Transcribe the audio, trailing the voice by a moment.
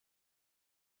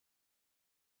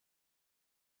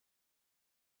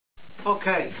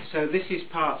Okay, so this is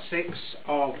part 6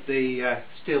 of the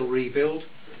Stihl rebuild.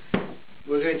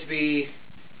 We're going to be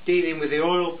dealing with the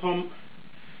oil pump,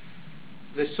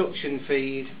 the suction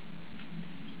feed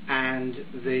and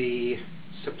the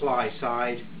supply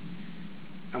side,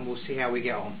 and we'll see how we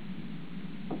get on.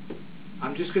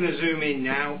 I'm just going to zoom in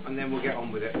now and then we'll get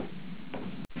on with it.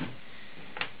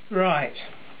 Right,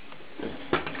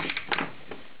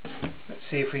 let's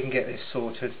see if we can get this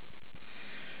sorted.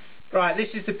 Right, this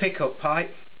is the pickup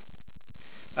pipe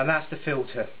and that's the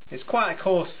filter. It's quite a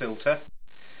coarse filter,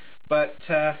 but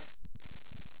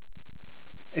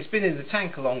it's been in the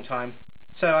tank a long time,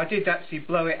 so I did actually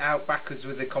blow it out backwards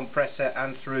with the compressor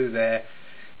and through there.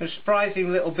 And surprising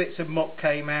little bits of muck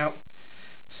came out,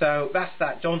 so that's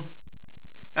that done,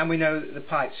 and we know that the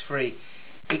pipe's free.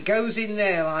 It goes in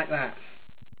there like that,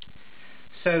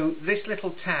 so this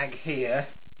little tag here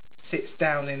sits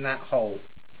down in that hole.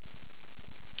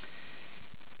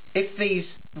 If these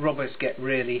rubbers get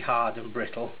really hard and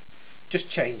brittle, just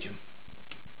change them.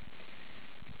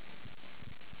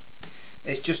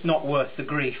 It's just not worth the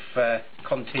grief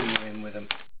continuing with them.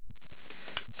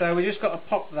 So we just got to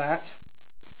pop that.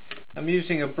 I'm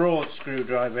using a broad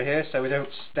screwdriver here so we don't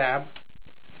stab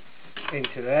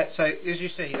into there. So as you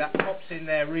see, that pops in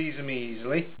there reasonably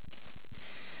easily.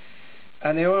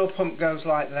 And the oil pump goes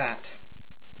like that.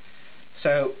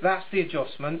 So that's the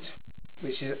adjustment,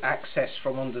 which is accessed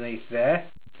from underneath there.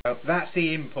 So that's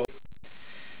the input,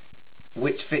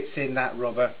 which fits in that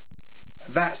rubber.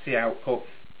 That's the output,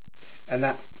 and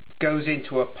that goes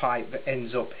into a pipe that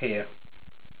ends up here.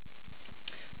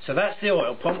 So that's the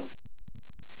oil pump.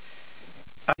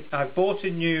 I've bought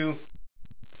a new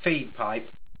feed pipe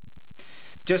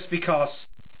just because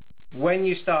when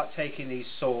you start taking these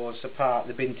saws apart,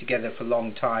 they've been together for a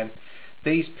long time,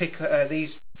 these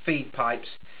feed pipes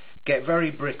get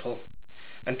very brittle,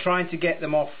 and trying to get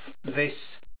them off this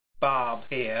barb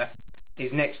here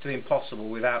is next to impossible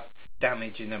without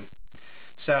damaging them.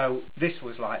 So this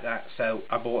was like that, so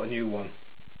I bought a new one.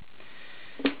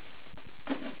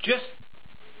 Just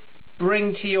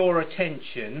bring to your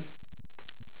attention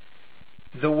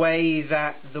the way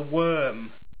that the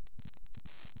worm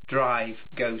drive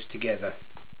goes together.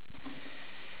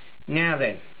 Now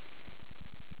then,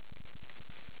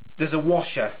 there's a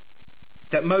washer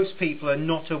that most people are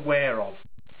not aware of,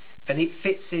 and it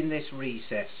fits in this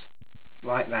recess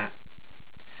like that.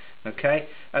 Okay,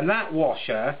 and that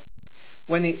washer,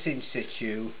 when it's in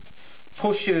situ,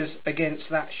 pushes against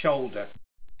that shoulder,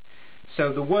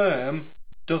 so the worm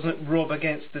doesn't rub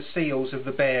against the seals of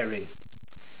the bearing.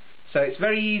 So it's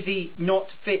very easy not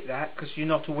to fit that because you're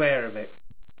not aware of it.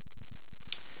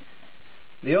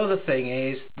 The other thing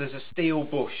is there's a steel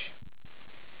bush.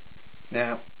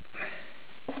 Now,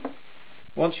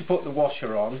 once you put the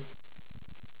washer on,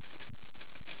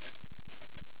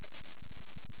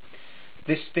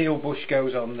 this steel bush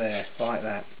goes on there like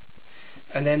that,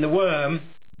 and then the worm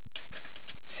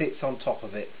sits on top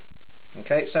of it.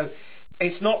 Okay, so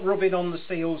it's not rubbing on the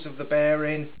seals of the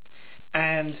bearing,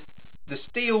 and the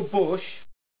steel bush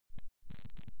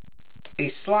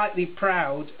is slightly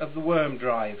proud of the worm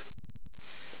drive,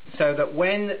 so that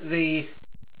when the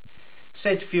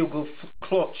centrifugal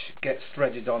clutch gets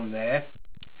threaded on there,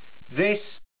 this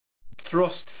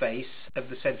thrust face of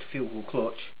the centrifugal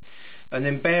clutch, and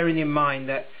then bearing in mind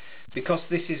that because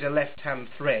this is a left-hand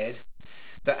thread,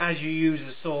 that as you use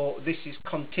the saw this is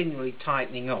continually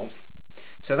tightening up,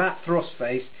 so that thrust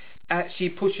face actually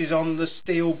pushes on the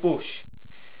steel bush,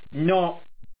 not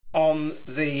on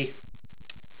the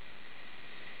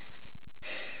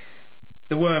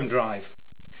worm drive.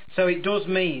 So it does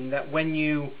mean that when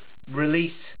you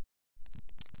release,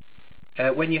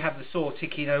 when you have the saw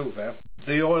ticking over,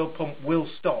 the oil pump will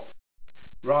stop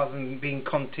rather than being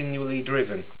continually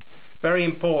driven. Very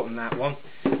important, that one,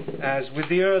 as with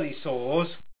the early saws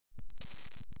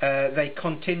they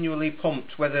continually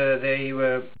pumped whether they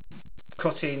were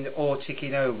cutting or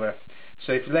ticking over.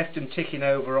 So if you left them ticking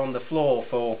over on the floor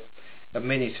for a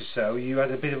minute or so, you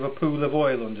had a bit of a pool of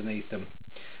oil underneath them.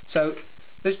 So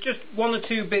there's just one or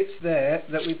two bits there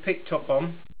that we picked up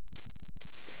on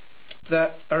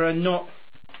that are not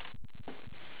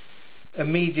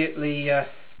immediately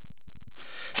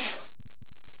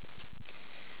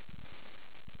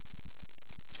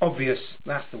obvious.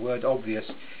 That's the word, obvious.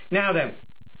 Now then,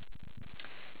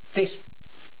 this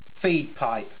feed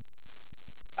pipe,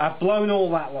 I've blown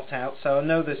all that lot out, so I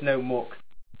know there's no muck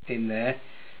in there,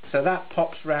 so that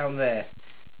pops round there.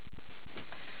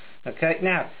 Okay,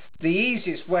 now the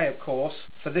easiest way, of course,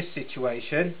 for this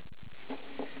situation,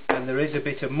 and there is a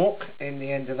bit of muck in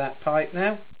the end of that pipe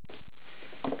now,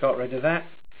 got rid of that,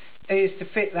 is to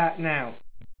fit that now.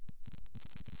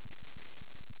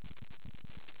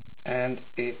 and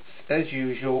it's, as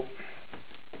usual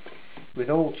with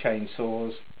all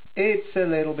chainsaws, it's a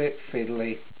little bit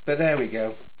fiddly, but there we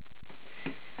go.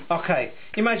 Okay,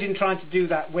 imagine trying to do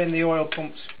that when the oil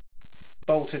pump's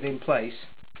bolted in place.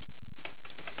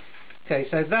 Okay,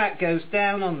 so that goes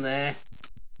down on there,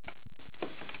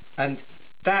 and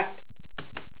that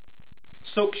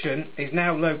suction is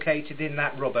now located in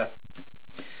that rubber.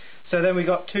 So then we've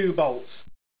got 2 bolts.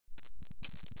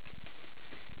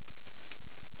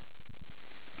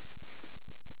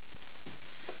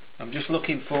 I'm just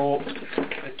looking for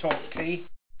the torque key.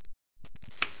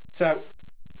 So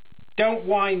don't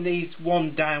wind these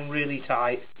one down really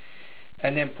tight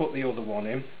and then put the other one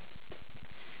in.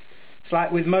 It's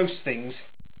like with most things,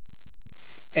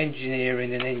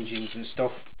 engineering and engines and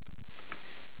stuff.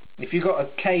 If you've got a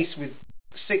case with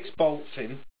 6 bolts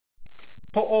in,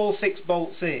 put all 6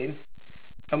 bolts in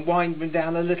and wind them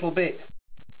down a little bit,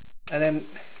 and then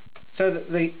so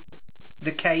that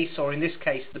the case, or in this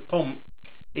case the pump,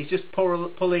 is just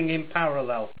pulling in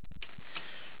parallel.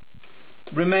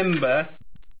 Remember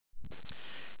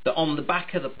that on the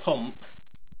back of the pump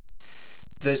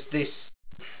there's this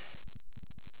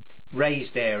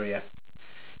raised area,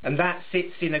 and that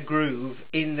sits in a groove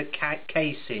in the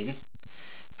casing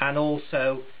and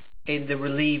also in the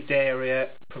relieved area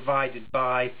provided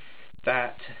by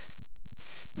that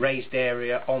raised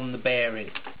area on the bearing.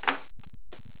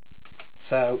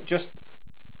 So just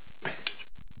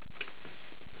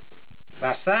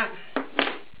that's that.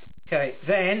 Okay,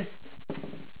 then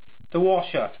the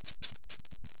washer.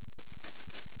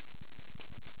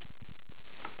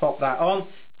 Pop that on.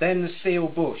 Then the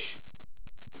Stihl bush.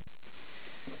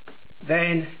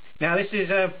 Then now this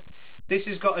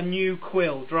has got a new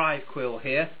quill, drive quill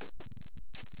here.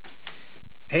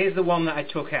 Here's the one that I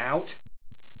took out.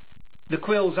 The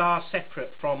quills are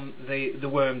separate from the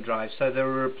worm drive, so they're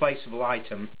a replaceable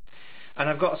item. And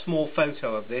I've got a small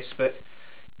photo of this, but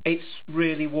it's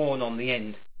really worn on the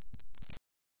end.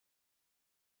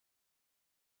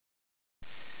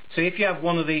 So if you have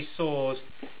one of these saws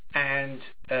and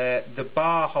the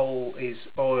bar hole is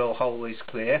oil hole is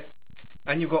clear,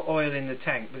 and you've got oil in the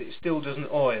tank but it still doesn't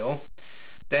oil,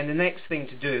 then the next thing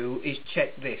to do is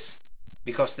check this,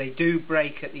 because they do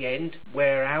break at the end,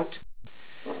 wear out,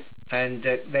 and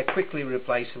they're quickly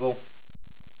replaceable,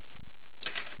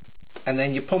 and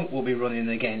then your pump will be running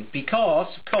again, because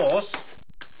of course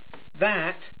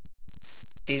that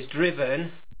is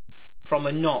driven from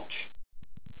a notch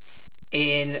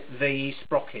in the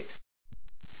sprocket.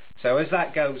 So as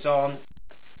that goes on,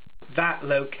 that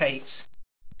locates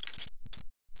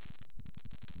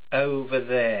over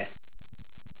there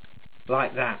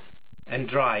like that and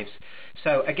drives.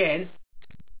 So again,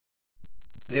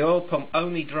 the oil pump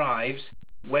only drives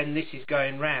when this is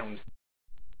going round,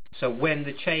 so when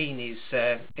the chain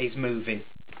is moving.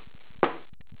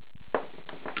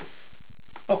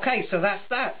 Okay, so that's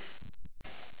that.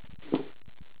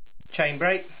 Chain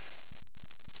brake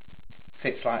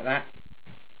fits like that,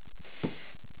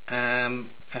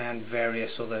 and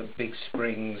various other big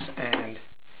springs and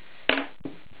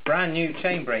brand new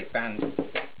chain brake band.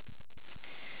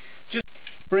 Just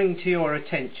bring to your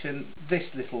attention this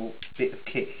little bit of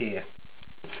kit here.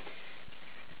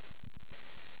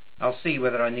 I'll see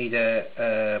whether I need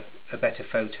a better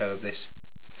photo of this.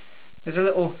 There's a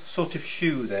little sort of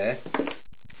shoe there,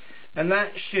 and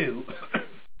that shoe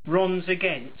runs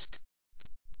against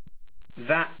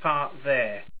that part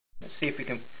there. Let's see if we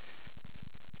can,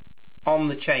 on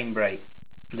the chain brake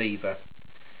lever.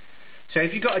 So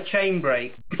if you've got a chain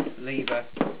brake lever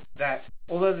that,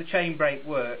 although the chain brake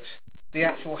works, the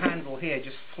actual handle here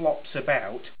just flops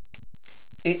about,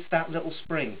 it's that little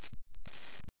spring.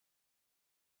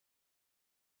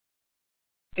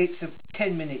 It's a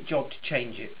 10-minute job to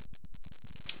change it,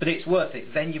 but it's worth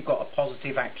it. Then you've got a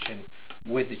positive action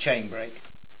with the chain brake.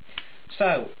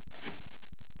 So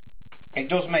it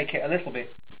does make it a little bit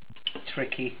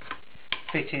tricky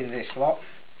fitting this lot.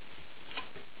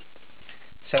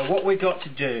 So what we've got to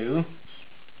do,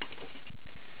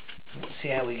 let's see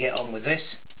how we get on with this.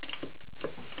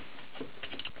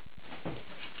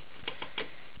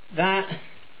 That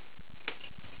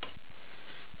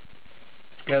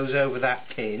goes over that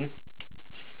pin,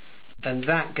 and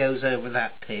that goes over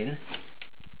that pin,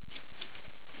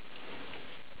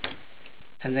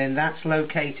 and then that's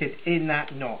located in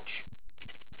that notch.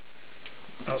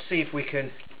 I'll see if we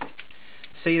can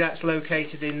see that's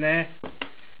located in there.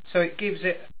 So it gives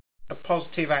it a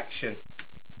positive action,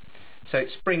 so it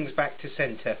springs back to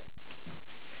centre.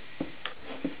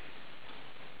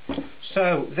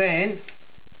 So then,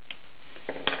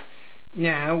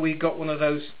 now we've got one of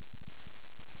those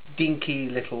dinky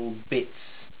little bits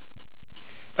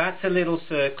That's a little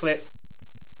circlip,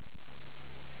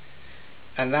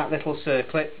 and that little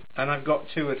circlip, and I've got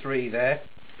 2 or 3 there,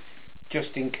 just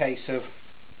in case of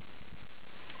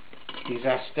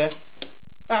disaster.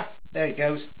 Ah, there it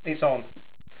goes, it's on.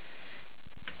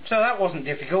 So that wasn't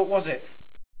difficult, was it?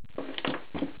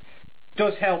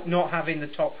 Does help not having the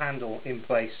top handle in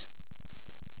place.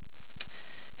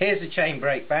 Here's the chain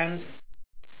brake band.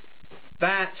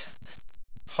 That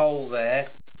hole there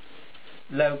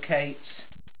locates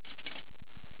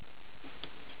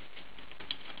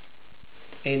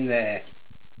in there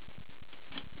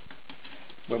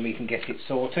when we can get it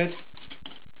sorted.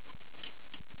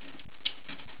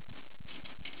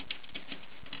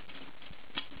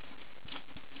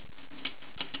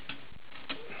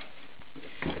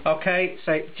 Okay,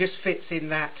 so it just fits in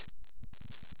that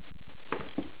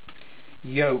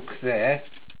yoke there,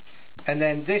 and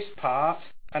then this part,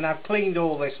 and I've cleaned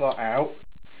all this lot out,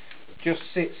 just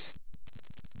sits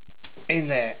in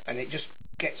there and it just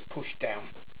gets pushed down.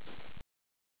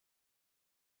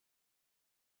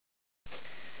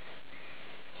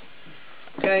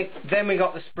 Okay, then we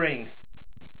got the spring.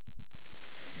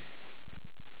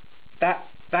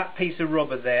 That piece of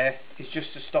rubber there is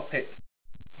just to stop it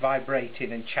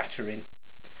vibrating and chattering.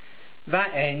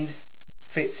 That end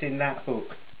fits in that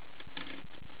hook.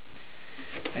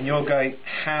 And you're going,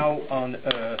 how on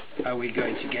earth are we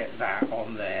going to get that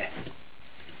on there?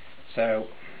 So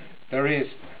there is,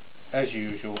 as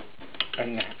usual, a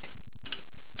knack.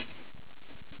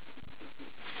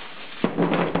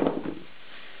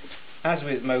 As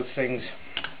with most things.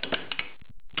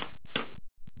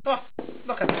 Oh,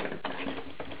 look at that.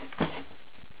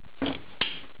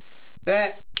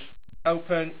 There,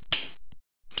 open.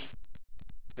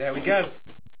 There we go.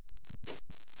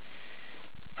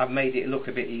 I've made it look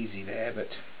a bit easy there, but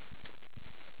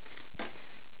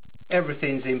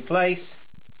everything's in place.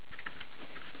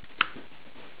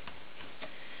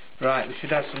 Right, we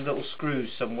should have some little screws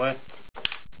somewhere.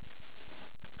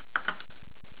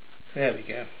 There we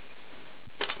go.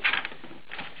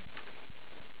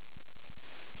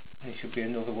 There should be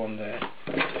another one there.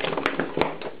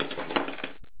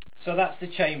 So that's the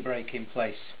chain brake in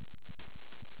place.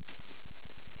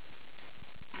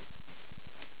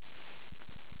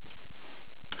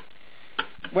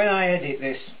 When I edit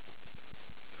this,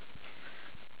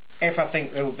 if I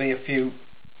think there will be a few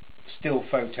still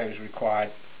photos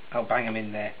required, I'll bang them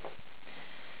in there.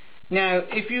 Now,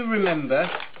 if you remember,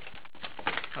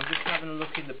 I'm just having a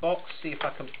look in the box, see if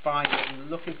I can find what I'm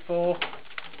looking for.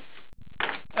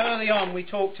 Early on we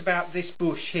talked about this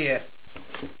bush here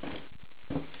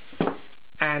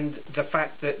and the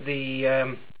fact that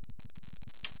the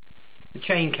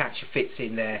chain catcher fits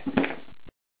in there.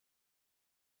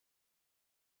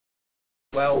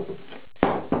 Well,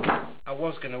 I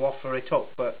was going to offer it up,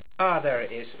 but there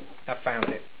it is. I found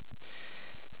it.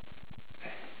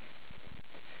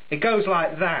 It goes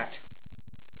like that.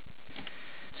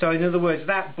 So in other words,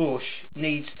 that bush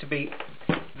needs to be,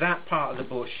 that part of the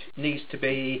bush needs to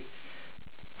be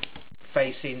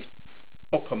facing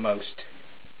uppermost.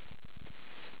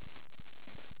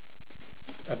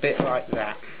 A bit like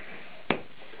that.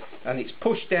 And it's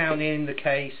pushed down in the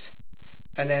case,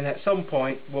 and then at some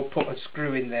point we'll put a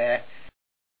screw in there.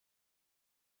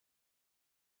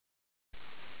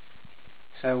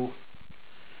 So,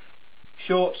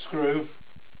 short screw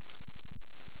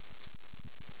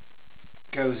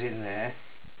goes in there,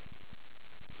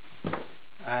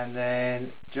 and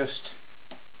then just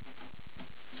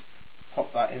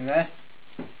pop that in there,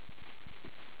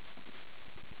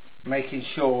 making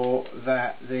sure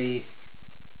that it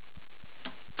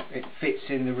fits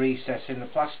in the recess in the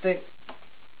plastic.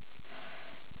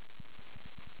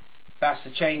 That's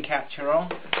the chain catcher on.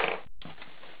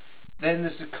 Then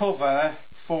there's the cover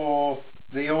for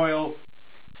the oil,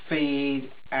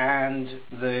 feed and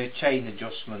the chain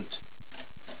adjustment.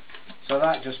 So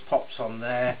that just pops on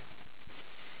there,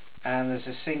 and there's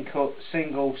a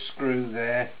single screw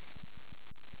there,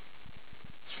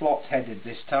 slot headed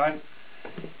this time.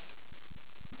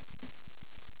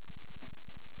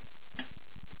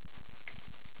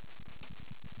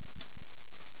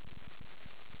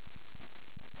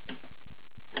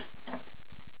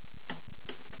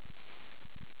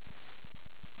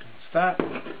 That.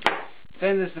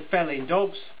 Then there's the felling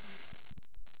dogs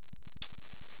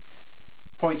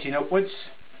pointing upwards,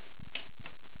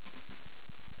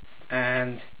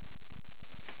 and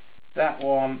that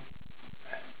one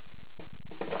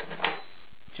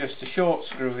just a short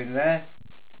screw in there,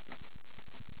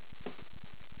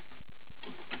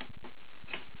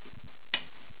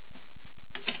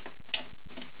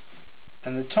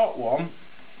 and the top one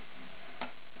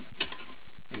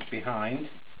is behind.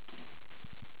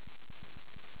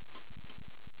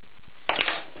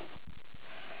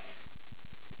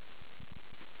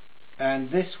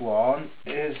 and this one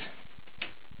is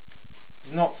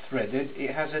not threaded,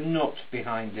 it has a nut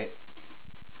behind it,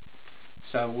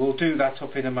 so we'll do that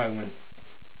up in a moment.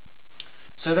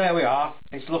 So there we are,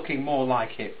 it's looking more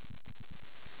like it.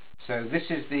 So this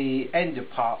is the end of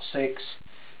part 6,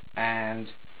 and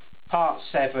part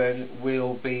 7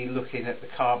 we'll be looking at the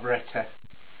carburettor,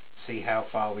 see how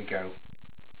far we go.